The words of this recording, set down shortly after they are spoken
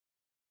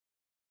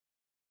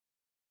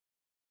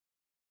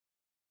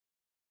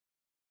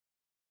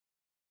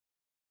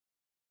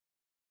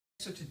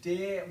So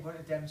today I'm going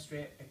to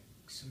demonstrate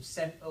some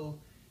central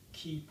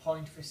key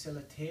point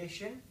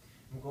facilitation.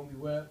 I'm going to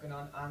be working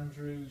on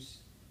Andrew's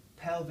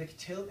pelvic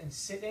tilt and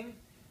sitting,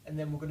 and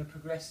then we're going to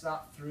progress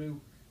that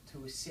through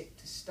to a sit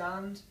to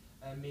stand,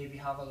 and maybe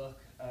have a look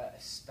at a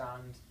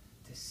stand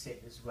to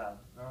sit as well.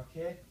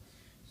 Okay,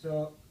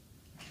 so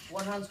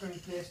one hand's going to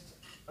be placed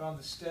around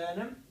the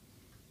sternum,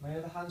 my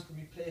other hand's going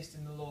to be placed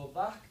in the lower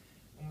back,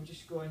 and we're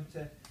just going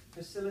to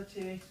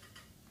facilitate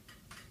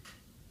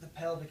the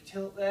pelvic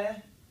tilt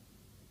there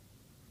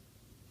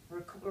for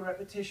a couple of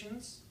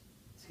repetitions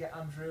to get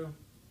Andrew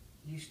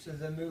used to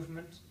the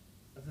movement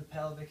of the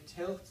pelvic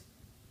tilt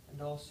and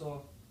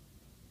also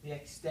the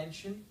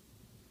extension.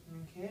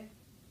 Okay.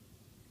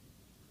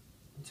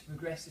 And to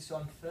progress this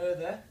on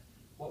further,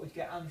 what we'd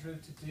get Andrew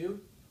to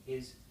do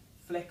is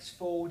flex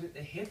forward at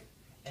the hip,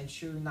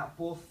 ensuring that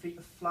both feet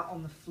are flat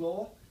on the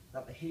floor,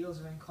 that the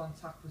heels are in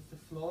contact with the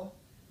floor,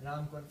 and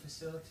I'm going to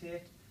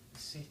facilitate the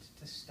sit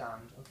to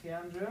stand. Okay,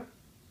 Andrew?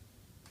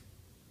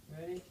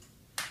 Ready?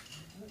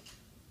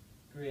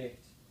 Great.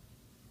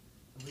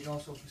 And we can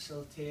also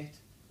facilitate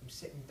him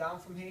sitting down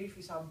from here if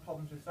he's having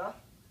problems with that.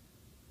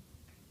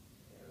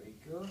 There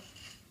we go.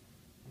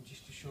 And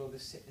just to show the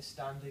sit to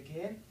stand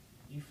again,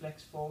 you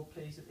flex forward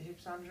please at the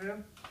hips, Andrew.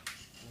 And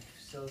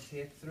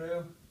facilitate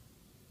through.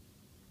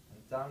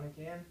 And down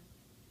again.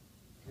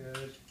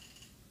 Good.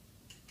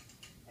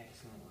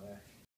 Excellent work.